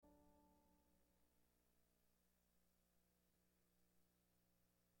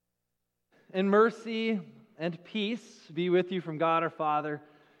and mercy and peace be with you from God our Father,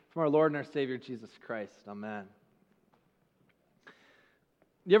 from our Lord and our Savior Jesus Christ. Amen.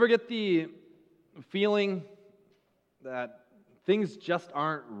 You ever get the feeling that things just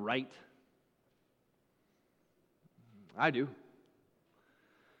aren't right? I do.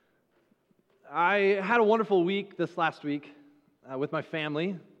 I had a wonderful week this last week with my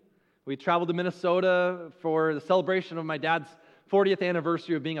family. We traveled to Minnesota for the celebration of my dad's 40th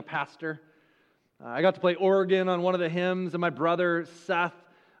anniversary of being a pastor. I got to play organ on one of the hymns, and my brother Seth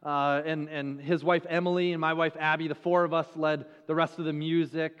and his wife Emily and my wife Abby, the four of us led the rest of the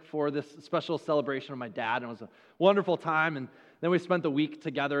music for this special celebration of my dad, and it was a wonderful time. And then we spent the week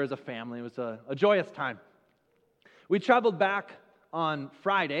together as a family. It was a joyous time. We traveled back on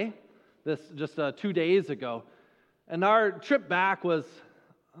Friday, just 2 days ago, and our trip back was,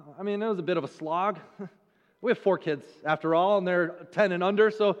 it was a bit of a slog. We have 4 kids, after all, and they're 10 and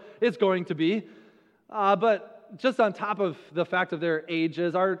under, so it's going to be. But just on top of the fact of their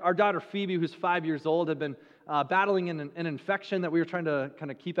ages, our daughter Phoebe, who's 5 years old, had been battling an infection that we were trying to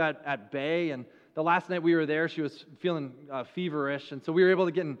kind of keep at bay. And the last night we were there, she was feeling feverish. And so we were able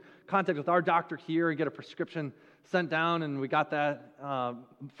to get in contact with our doctor here and get a prescription sent down. And we got that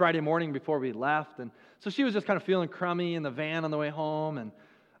Friday morning before we left. And so she was just kind of feeling crummy in the van on the way home. And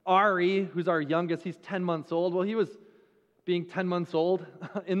Ari, who's our youngest, he's 10 months old. Well, he was being 10 months old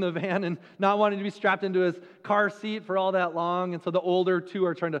in the van and not wanting to be strapped into his car seat for all that long. And so the older two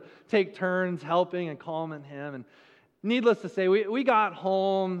are trying to take turns helping and calming him. And needless to say, we got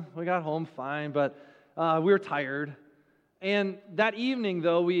home fine, but we were tired. And that evening,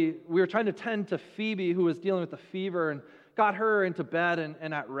 though, we were trying to tend to Phoebe, who was dealing with the fever, and got her into bed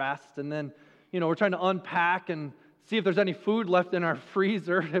and at rest. And then, we're trying to unpack and see if there's any food left in our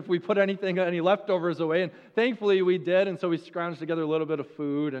freezer, if we put any leftovers away. And thankfully we did, and so we scrounged together a little bit of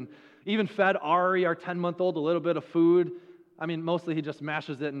food and even fed Ari, our 10-month-old, a little bit of food. Mostly he just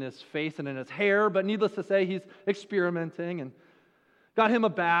mashes it in his face and in his hair, but needless to say, he's experimenting, and got him a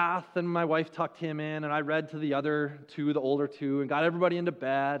bath, and my wife tucked him in, and I read to the other two, the older two, and got everybody into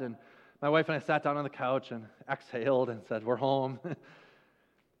bed, and my wife and I sat down on the couch and exhaled and said, we're home.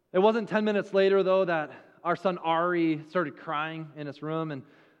 It wasn't 10 minutes later, though, that our son Ari started crying in his room, and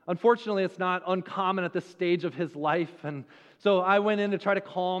unfortunately it's not uncommon at this stage of his life, and so I went in to try to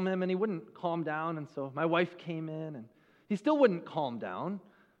calm him, and he wouldn't calm down, and so my wife came in, and he still wouldn't calm down,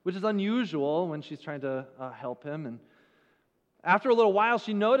 which is unusual when she's trying to help him. And after a little while,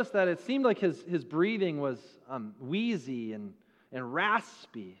 she noticed that it seemed like his breathing was wheezy and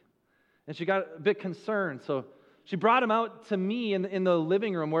raspy, and she got a bit concerned, so she brought him out to me in the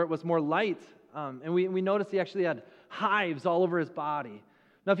living room where it was more light. And we noticed he actually had hives all over his body.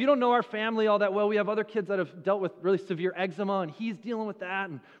 Now, if you don't know our family all that well, we have other kids that have dealt with really severe eczema, and he's dealing with that,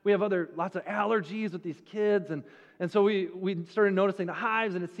 and we have lots of allergies with these kids, and so we started noticing the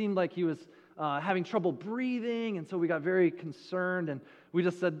hives, and it seemed like he was having trouble breathing, and so we got very concerned, and we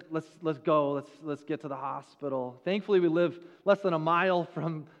just said, let's go, let's get to the hospital. Thankfully, we live less than a mile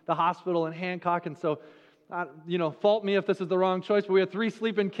from the hospital in Hancock, and so fault me if this is the wrong choice, but we had 3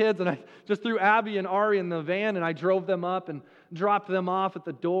 sleeping kids, and I just threw Abby and Ari in the van, and I drove them up and dropped them off at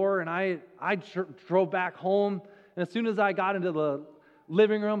the door, and I drove back home, and as soon as I got into the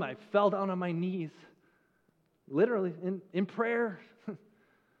living room, I fell down on my knees, literally, in prayer,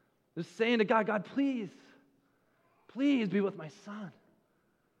 just saying to God, please be with my son.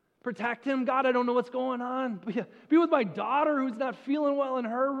 Protect him, God, I don't know what's going on. Be with my daughter who's not feeling well in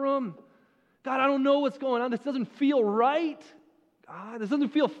her room. God, I don't know what's going on. This doesn't feel right. God, this doesn't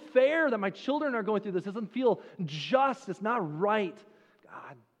feel fair that my children are going through this. This doesn't feel just. It's not right.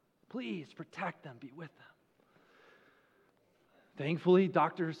 God, please protect them. Be with them. Thankfully,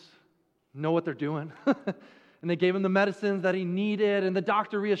 doctors know what they're doing. And they gave him the medicines that he needed. And the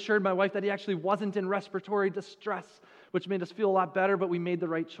doctor reassured my wife that he actually wasn't in respiratory distress, which made us feel a lot better, but we made the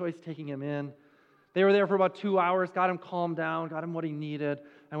right choice taking him in. They were there for about 2 hours, got him calmed down, got him what he needed.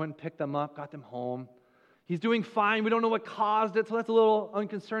 I went and picked them up, got them home. He's doing fine. We don't know what caused it, so that's a little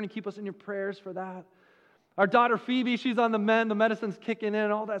unconcerning. Keep us in your prayers for that. Our daughter Phoebe, she's on the mend. The medicine's kicking in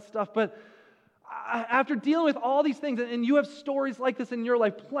and all that stuff. But after dealing with all these things, and you have stories like this in your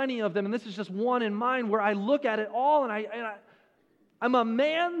life, plenty of them, and this is just one in mine, where I look at it all, and I'm a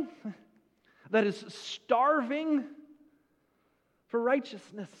man that is starving for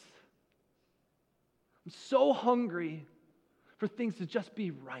righteousness. I'm so hungry for things to just be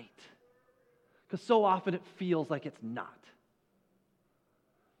right, because so often it feels like it's not.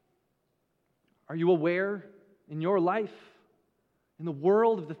 Are you aware in your life, in the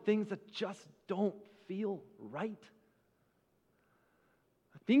world, of the things that just don't feel right?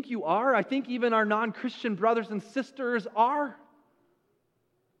 I think you are. I think even our non-Christian brothers and sisters are.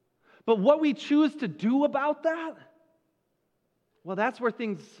 But what we choose to do about that, well, that's where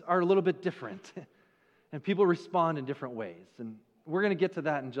things are a little bit different. And people respond in different ways. And we're going to get to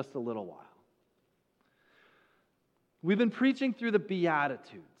that in just a little while. We've been preaching through the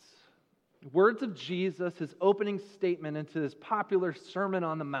Beatitudes, words of Jesus, his opening statement into his popular Sermon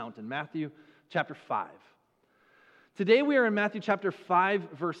on the Mount in Matthew chapter 5. Today we are in Matthew chapter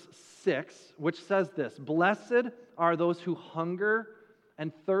 5, verse 6, which says this: "Blessed are those who hunger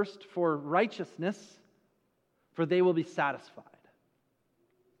and thirst for righteousness, for they will be satisfied."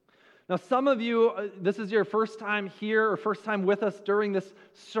 Now, some of you, this is your first time here or first time with us during this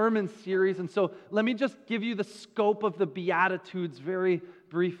sermon series, and so let me just give you the scope of the Beatitudes very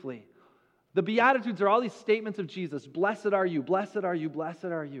briefly. The Beatitudes are all these statements of Jesus. Blessed are you, blessed are you, blessed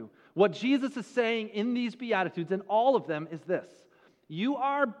are you. What Jesus is saying in these Beatitudes, and all of them, is this: you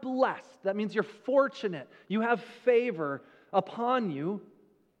are blessed. That means you're fortunate. You have favor upon you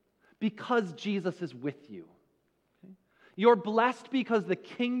because Jesus is with you. Okay? You're blessed because the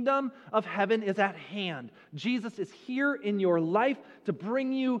kingdom of heaven is at hand. Jesus is here in your life to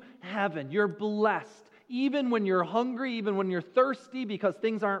bring you heaven. You're blessed. Even when you're hungry, even when you're thirsty because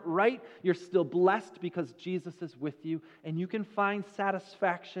things aren't right, you're still blessed because Jesus is with you and you can find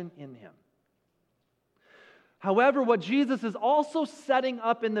satisfaction in him. However, what Jesus is also setting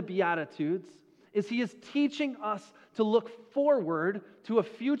up in the Beatitudes is he is teaching us to look forward to a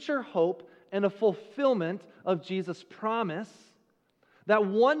future hope and a fulfillment of Jesus' promise that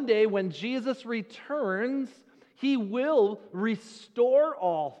one day when Jesus returns, he will restore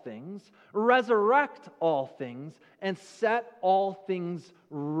all things, resurrect all things, and set all things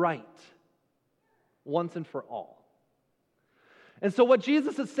right once and for all. And so what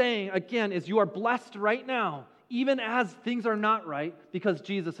Jesus is saying, again, is you are blessed right now, even as things are not right, because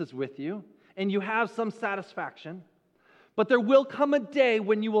Jesus is with you, and you have some satisfaction. But there will come a day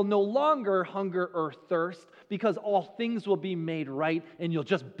when you will no longer hunger or thirst, because all things will be made right, and you'll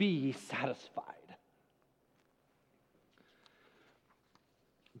just be satisfied.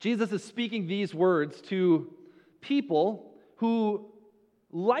 Jesus is speaking these words to people who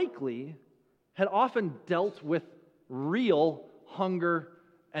likely had often dealt with real hunger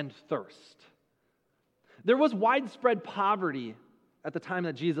and thirst. There was widespread poverty at the time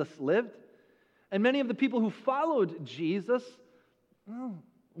that Jesus lived, and many of the people who followed Jesus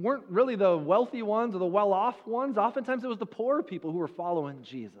weren't really the wealthy ones or the well-off ones. Oftentimes it was the poor people who were following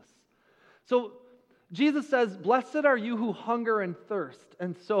Jesus. So Jesus says, "Blessed are you who hunger and thirst."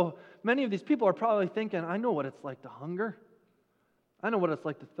 And so many of these people are probably thinking, I know what it's like to hunger. I know what it's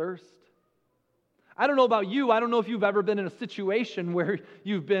like to thirst. I don't know about you. I don't know if you've ever been in a situation where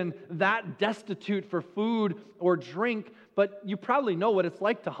you've been that destitute for food or drink, but you probably know what it's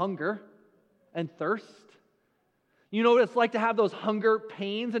like to hunger and thirst. You know what it's like to have those hunger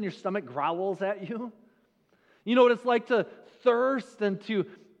pains and your stomach growls at you. You know what it's like to thirst and to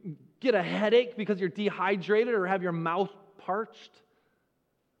get a headache because you're dehydrated or have your mouth parched.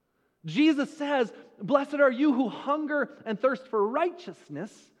 Jesus says, "Blessed are you who hunger and thirst for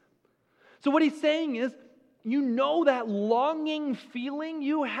righteousness." So what he's saying is, you know that longing feeling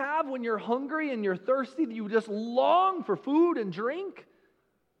you have when you're hungry and you're thirsty, that you just long for food and drink?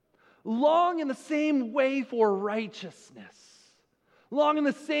 Long in the same way for righteousness. Long in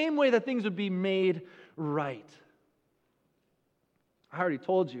the same way that things would be made right. I already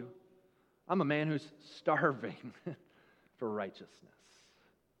told you, I'm a man who's starving for righteousness.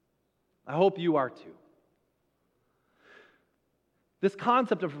 I hope you are too. This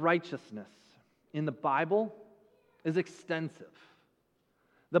concept of righteousness in the Bible is extensive.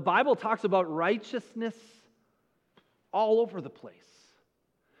 The Bible talks about righteousness all over the place.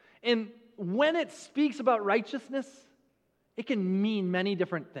 And when it speaks about righteousness, it can mean many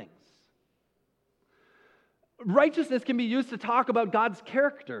different things. Righteousness can be used to talk about God's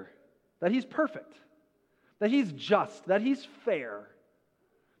character, that he's perfect, that he's just, that he's fair,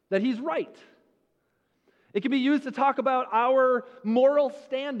 that he's right. It can be used to talk about our moral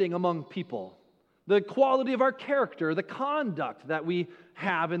standing among people, the quality of our character, the conduct that we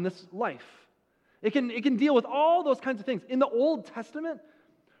have in this life. It can deal with all those kinds of things. In the Old Testament,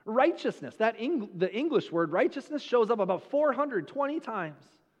 righteousness, the English word righteousness shows up about 420 times.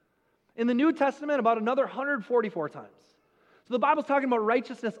 In the New Testament, about another 144 times. So the Bible's talking about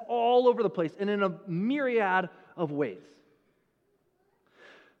righteousness all over the place and in a myriad of ways.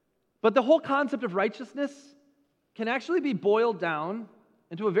 But the whole concept of righteousness can actually be boiled down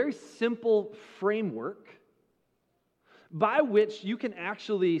into a very simple framework by which you can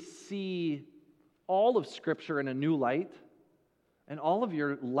actually see all of Scripture in a new light and all of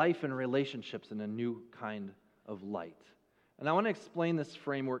your life and relationships in a new kind of light. And I want to explain this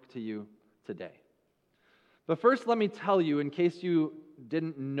framework to you today. But first, let me tell you, in case you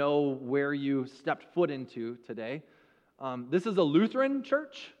didn't know where you stepped foot into today, this is a Lutheran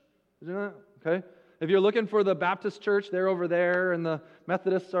church, isn't it? Okay. If you're looking for the Baptist church, they're over there, and the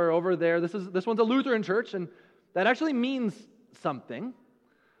Methodists are over there. This one's a Lutheran church, and that actually means something.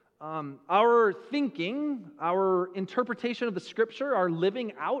 Our thinking, our interpretation of the Scripture, our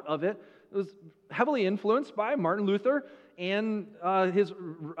living out of it, was heavily influenced by Martin Luther and his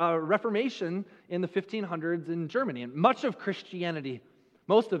Reformation in the 1500s in Germany. And much of Christianity,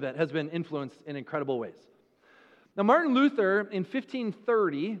 most of it, has been influenced in incredible ways. Now, Martin Luther, in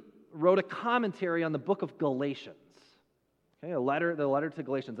 1530, wrote a commentary on the book of Galatians. Okay, the letter to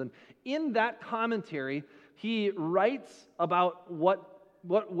Galatians. And in that commentary, he writes about what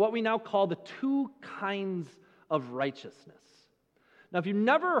we now call the two kinds of righteousness. Now, if you've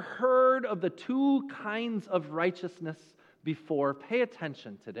never heard of the two kinds of righteousness before, pay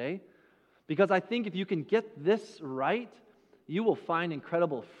attention today, because I think if you can get this right, you will find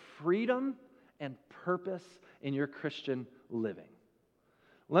incredible freedom and purpose in your Christian living.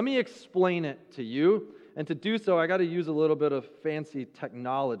 Let me explain it to you, and to do so, I got to use a little bit of fancy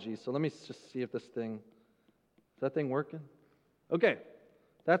technology. So let me just see if is that thing working? Okay,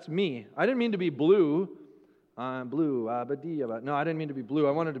 that's me. I didn't mean to be blue. I'm blue. No, I didn't mean to be blue.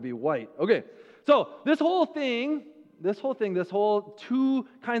 I wanted to be white. Okay, so this whole two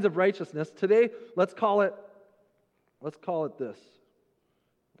kinds of righteousness, today, let's call it this.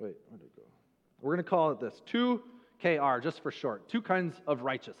 Wait, where did it go? We're going to call it this, 2KR, just for short, two kinds of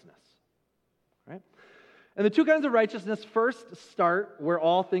righteousness, right? And the two kinds of righteousness first start where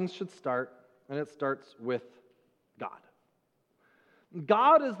all things should start, and it starts with God.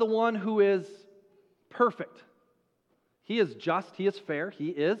 God is the one who is perfect. He is just, He is fair, He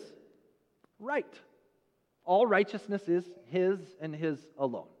is right. All righteousness is His and His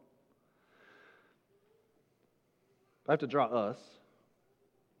alone. I have to draw us.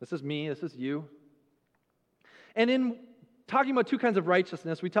 This is me, this is you. And in talking about two kinds of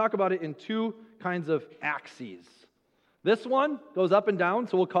righteousness, we talk about it in two kinds of axes. This one goes up and down,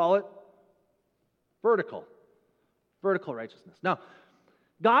 so we'll call it vertical righteousness. Now,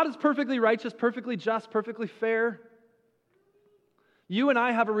 God is perfectly righteous, perfectly just, perfectly fair. You and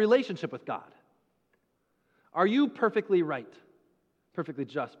I have a relationship with God. Are you perfectly right, perfectly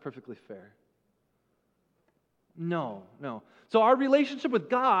just, perfectly fair? No. So our relationship with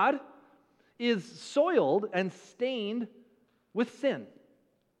God is soiled and stained with sin,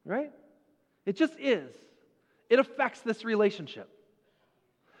 right? It just is. It affects this relationship.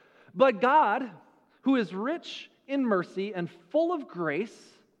 But God, who is rich in mercy and full of grace,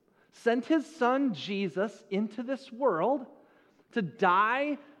 sent His Son Jesus into this world to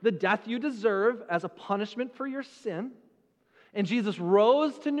die the death you deserve as a punishment for your sin. And Jesus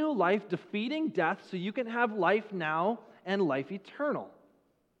rose to new life, defeating death so you can have life now and life eternal.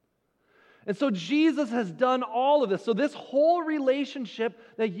 And so Jesus has done all of this. So this whole relationship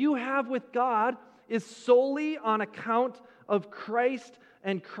that you have with God is solely on account of Christ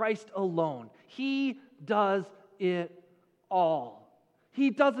and Christ alone. He does it all. He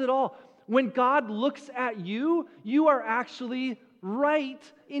does it all. When God looks at you, you are actually right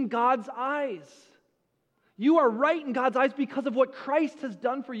in God's eyes. You are right in God's eyes because of what Christ has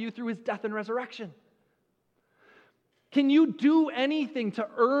done for you through His death and resurrection. Can you do anything to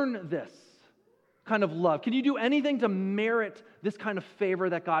earn this kind of love? Can you do anything to merit this kind of favor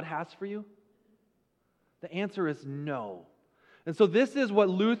that God has for you? The answer is no. And so this is what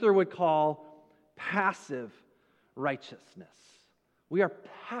Luther would call passive righteousness. We are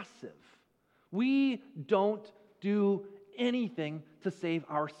passive. We don't do anything to save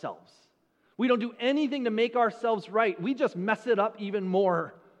ourselves. We don't do anything to make ourselves right. We just mess it up even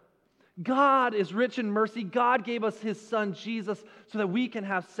more. God is rich in mercy. God gave us His Son, Jesus, so that we can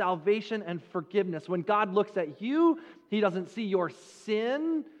have salvation and forgiveness. When God looks at you, He doesn't see your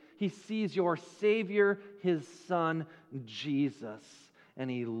sin. He sees your Savior, His Son, Jesus. And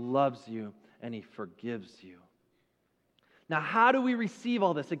He loves you and He forgives you. Now, how do we receive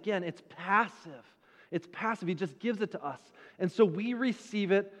all this? Again, it's passive. It's passive. He just gives it to us. And so we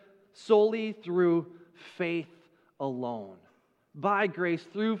receive it solely through faith alone. By grace,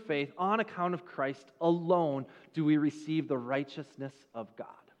 through faith, on account of Christ alone, do we receive the righteousness of God.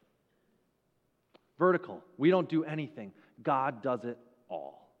 Vertical. We don't do anything. God does it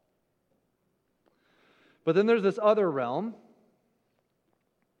all. But then there's this other realm.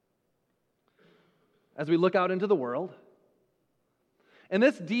 As we look out into the world, and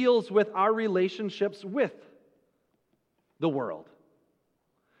this deals with our relationships with the world.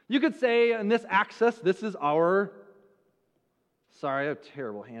 You could say in this axis, this is our, sorry, I have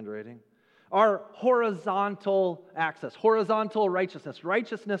terrible handwriting, our horizontal axis, horizontal righteousness,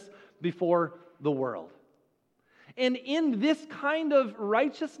 righteousness before the world. And in this kind of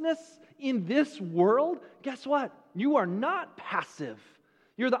righteousness, in this world, guess what? You are not passive.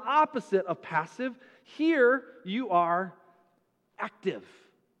 You're the opposite of passive. Here, you are active.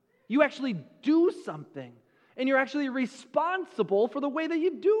 You actually do something, and you're actually responsible for the way that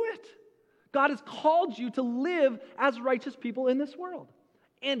you do it. God has called you to live as righteous people in this world,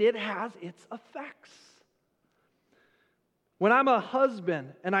 and it has its effects. When I'm a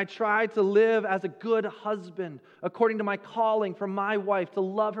husband and I try to live as a good husband according to my calling for my wife, to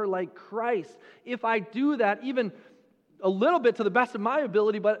love her like Christ, if I do that even a little bit to the best of my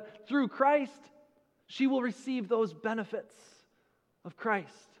ability, but through Christ, she will receive those benefits of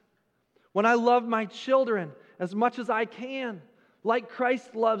Christ. When I love my children as much as I can, like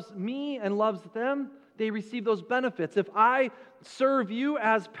Christ loves me and loves them, they receive those benefits. If I serve you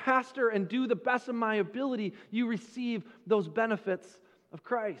as pastor and do the best of my ability, you receive those benefits of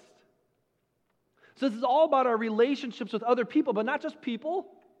Christ. So this is all about our relationships with other people, but not just people,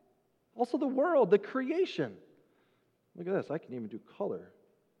 also the world, the creation. Look at this, I can even do color.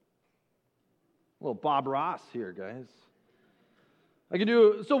 A little Bob Ross here, guys. I can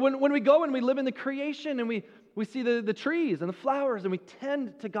do, so when we go and we live in the creation and we see the trees and the flowers and we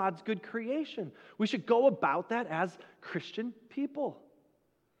tend to God's good creation, we should go about that as Christian people.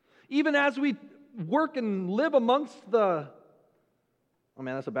 Even as we work and live amongst the, oh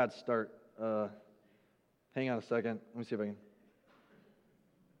man, that's a bad start. Hang on a second. Let me see if I can,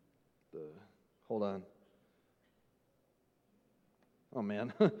 hold on. Oh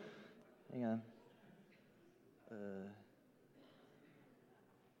man, hang on.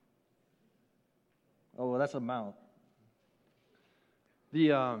 Oh, well, that's a mount.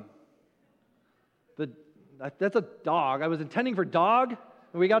 That's a dog. I was intending for dog.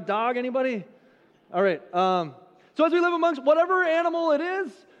 We got dog, anybody? All right. So as we live amongst whatever animal it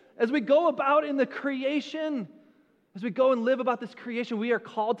is, as we go about in the creation, as we go and live about this creation, we are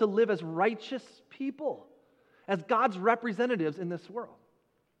called to live as righteous people, as God's representatives in this world,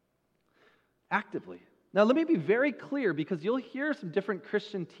 actively. Now, let me be very clear, because you'll hear some different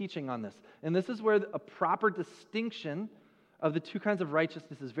Christian teaching on this. And this is where a proper distinction of the two kinds of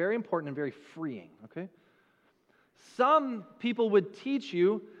righteousness is very important and very freeing, okay? Some people would teach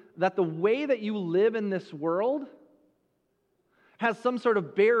you that the way that you live in this world has some sort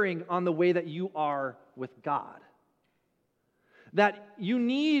of bearing on the way that you are with God. That you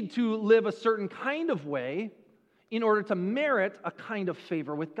need to live a certain kind of way in order to merit a kind of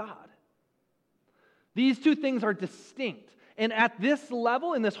favor with God. These two things are distinct. And at this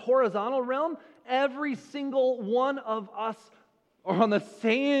level, in this horizontal realm, every single one of us are on the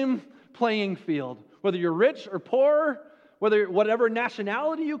same playing field. Whether you're rich or poor, whatever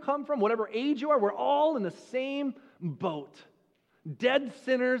nationality you come from, whatever age you are, we're all in the same boat. Dead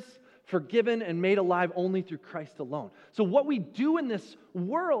sinners, forgiven and made alive only through Christ alone. So what we do in this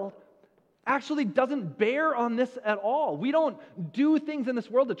world actually doesn't bear on this at all. We don't do things in this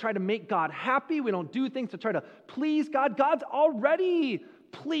world to try to make God happy. We don't do things to try to please God. God's already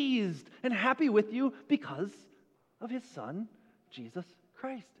pleased and happy with you because of His Son, Jesus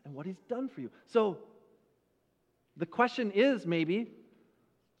Christ, and what He's done for you. So the question is maybe,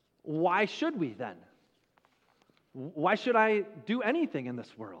 why should we then? Why should I do anything in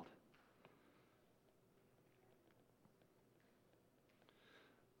this world?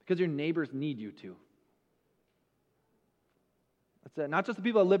 Because your neighbors need you to. That's it. Not just the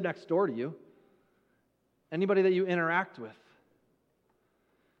people that live next door to you. Anybody that you interact with.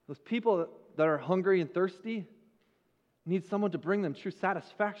 Those people that are hungry and thirsty need someone to bring them true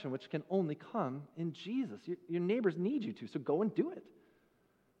satisfaction, which can only come in Jesus. Your neighbors need you to, so go and do it.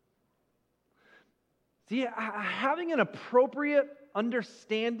 See, having an appropriate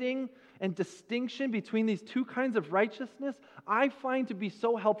understanding and distinction between these two kinds of righteousness, I find to be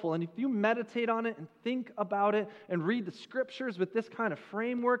so helpful. And if you meditate on it and think about it and read the scriptures with this kind of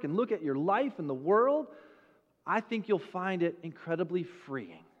framework and look at your life and the world, I think you'll find it incredibly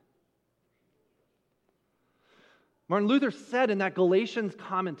freeing. Martin Luther said in that Galatians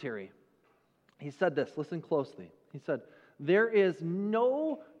commentary, he said this, listen closely. He said, "There is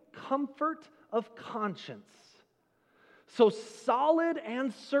no comfort of conscience so solid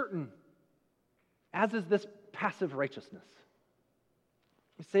and certain as is this passive righteousness."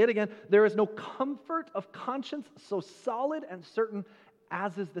 Say it again. There is no comfort of conscience so solid and certain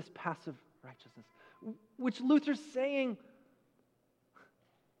as is this passive righteousness. Which Luther's saying,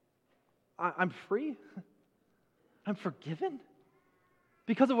 I'm free. I'm forgiven.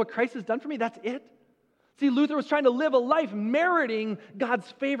 because of what Christ has done for me, that's it. See, Luther was trying to live a life meriting God's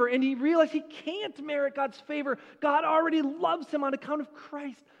favor, and he realized he can't merit God's favor. God already loves him on account of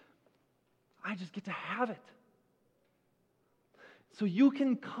Christ. I just get to have it. So you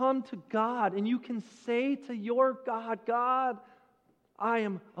can come to God and you can say to your God, God, I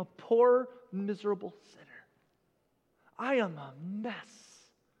am a poor, miserable sinner. I am a mess.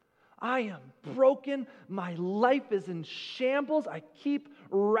 I am broken. My life is in shambles. I keep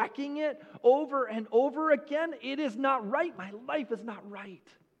wrecking it over and over again. It is not right. My life is not right.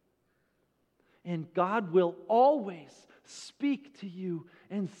 And God will always speak to you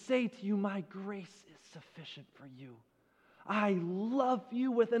and say to you, my grace is sufficient for you. I love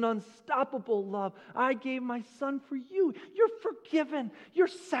you with an unstoppable love. I gave my son for you. You're forgiven. You're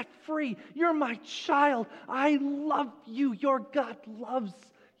set free. You're my child. I love you. Your God loves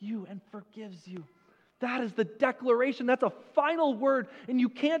you and forgives you. That is the declaration. That's a final word, and you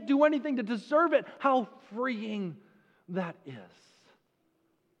can't do anything to deserve it. How freeing that is.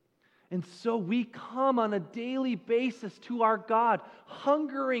 And so we come on a daily basis to our God,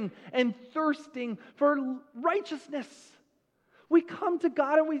 hungering and thirsting for righteousness. We come to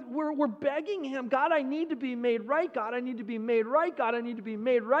God and we're begging Him, God, I need to be made right. God, I need to be made right. God, I need to be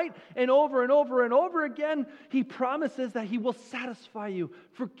made right. And over and over and over again, He promises that He will satisfy you,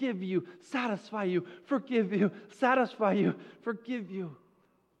 forgive you, satisfy you, forgive you, satisfy you, forgive you.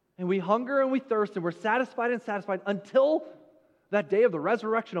 And we hunger and we thirst and we're satisfied until that day of the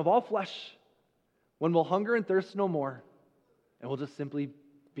resurrection of all flesh, when we'll hunger and thirst no more, and we'll just simply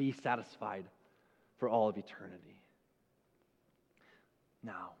be satisfied for all of eternity.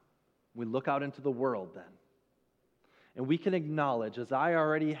 Now, we look out into the world then, and we can acknowledge, as I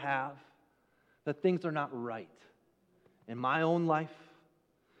already have, that things are not right in my own life,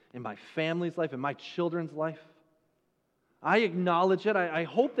 in my family's life, in my children's life. I acknowledge it. I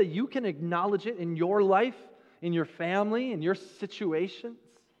hope that you can acknowledge it in your life, in your family, in your situations.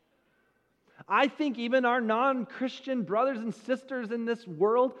 I think even our non-Christian brothers and sisters in this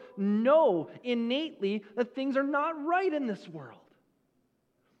world know innately that things are not right in this world.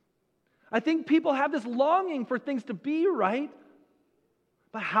 I think people have this longing for things to be right,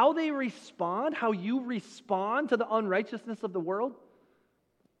 but how they respond, how you respond to the unrighteousness of the world,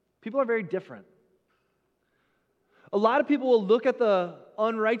 people are very different. A lot of people will look at the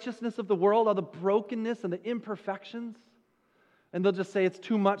unrighteousness of the world, all the brokenness and the imperfections, and they'll just say, it's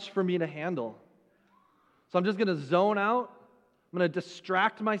too much for me to handle. So I'm just going to zone out. I'm going to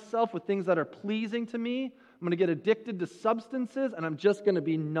distract myself with things that are pleasing to me. I'm going to get addicted to substances, and I'm just going to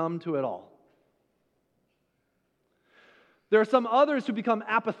be numb to it all. There are some others who become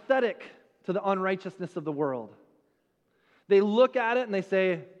apathetic to the unrighteousness of the world. They look at it and they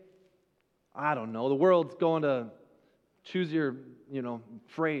say, I don't know, the world's going to, choose your,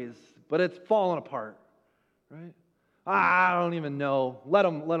 phrase, but it's falling apart, right? I don't even know. Let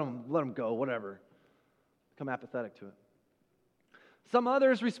them go, whatever. Become apathetic to it. Some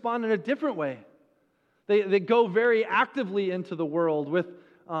others respond in a different way. They go very actively into the world with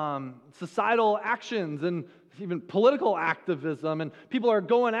societal actions and even political activism, and people are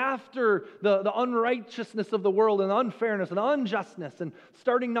going after the unrighteousness of the world and the unfairness and the unjustness and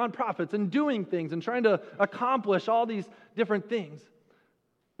starting nonprofits and doing things and trying to accomplish all these different things.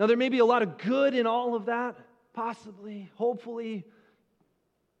 Now, there may be a lot of good in all of that, possibly, hopefully,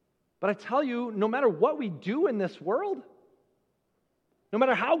 but I tell you, no matter what we do in this world, no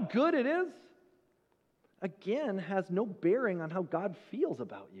matter how good it is, again, has no bearing on how God feels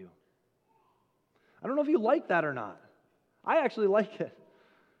about you. I don't know if you like that or not. I actually like it.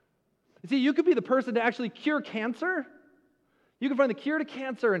 You see, you could be the person to actually cure cancer. You can find the cure to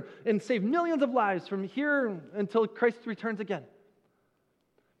cancer and save millions of lives from here until Christ returns again.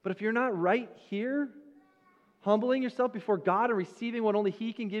 But if you're not right here, humbling yourself before God and receiving what only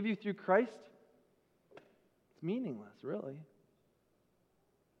He can give you through Christ, it's meaningless, really.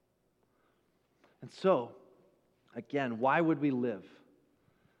 And so, again, why would we live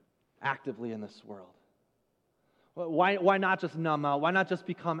actively in this world? Why not just numb out? Why not just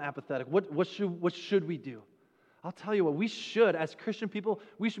become apathetic? What should we do? I'll tell you what, we should, as Christian people,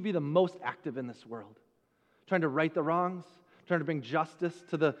 we should be the most active in this world. Trying to right the wrongs, trying to bring justice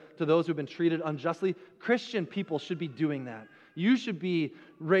to those who've been treated unjustly. Christian people should be doing that. You should be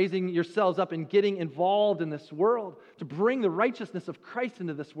raising yourselves up and getting involved in this world to bring the righteousness of Christ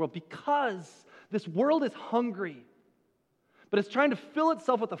into this world, because this world is hungry, but it's trying to fill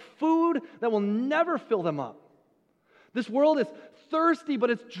itself with the food that will never fill them up. This world is thirsty, but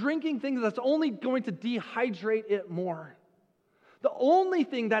it's drinking things that's only going to dehydrate it more. The only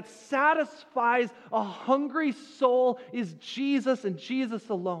thing that satisfies a hungry soul is Jesus and Jesus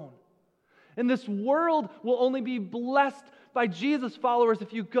alone. And this world will only be blessed by Jesus followers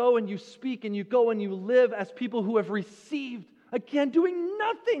if you go and you speak and you go and you live as people who have received. Again, doing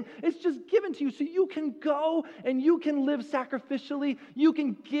nothing. It's just given to you. So you can go and you can live sacrificially. You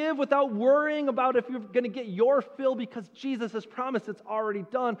can give without worrying about if you're going to get your fill because Jesus has promised it's already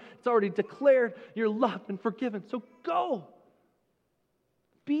done. It's already declared. You're loved and forgiven. So go.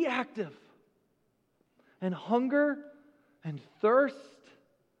 Be active. And hunger and thirst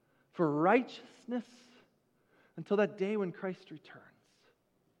for righteousness until that day when Christ returns.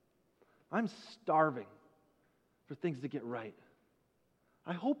 I'm starving for things to get right.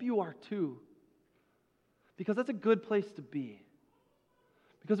 I hope you are too, because that's a good place to be.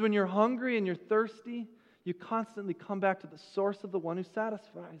 Because when you're hungry and you're thirsty, you constantly come back to the source of the one who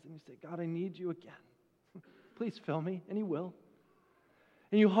satisfies, and you say, God, I need you again. Please fill me, and He will.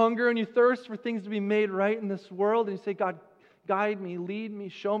 And you hunger and you thirst for things to be made right in this world, and you say, God, guide me, lead me,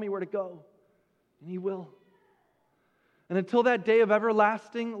 show me where to go, and He will. And until that day of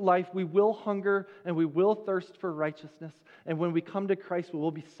everlasting life, we will hunger and we will thirst for righteousness. And when we come to Christ, we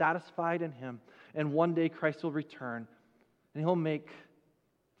will be satisfied in Him. And one day Christ will return and He'll make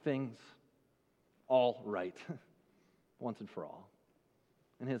things all right once and for all.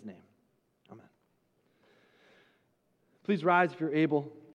 In His name, amen. Please rise if you're able.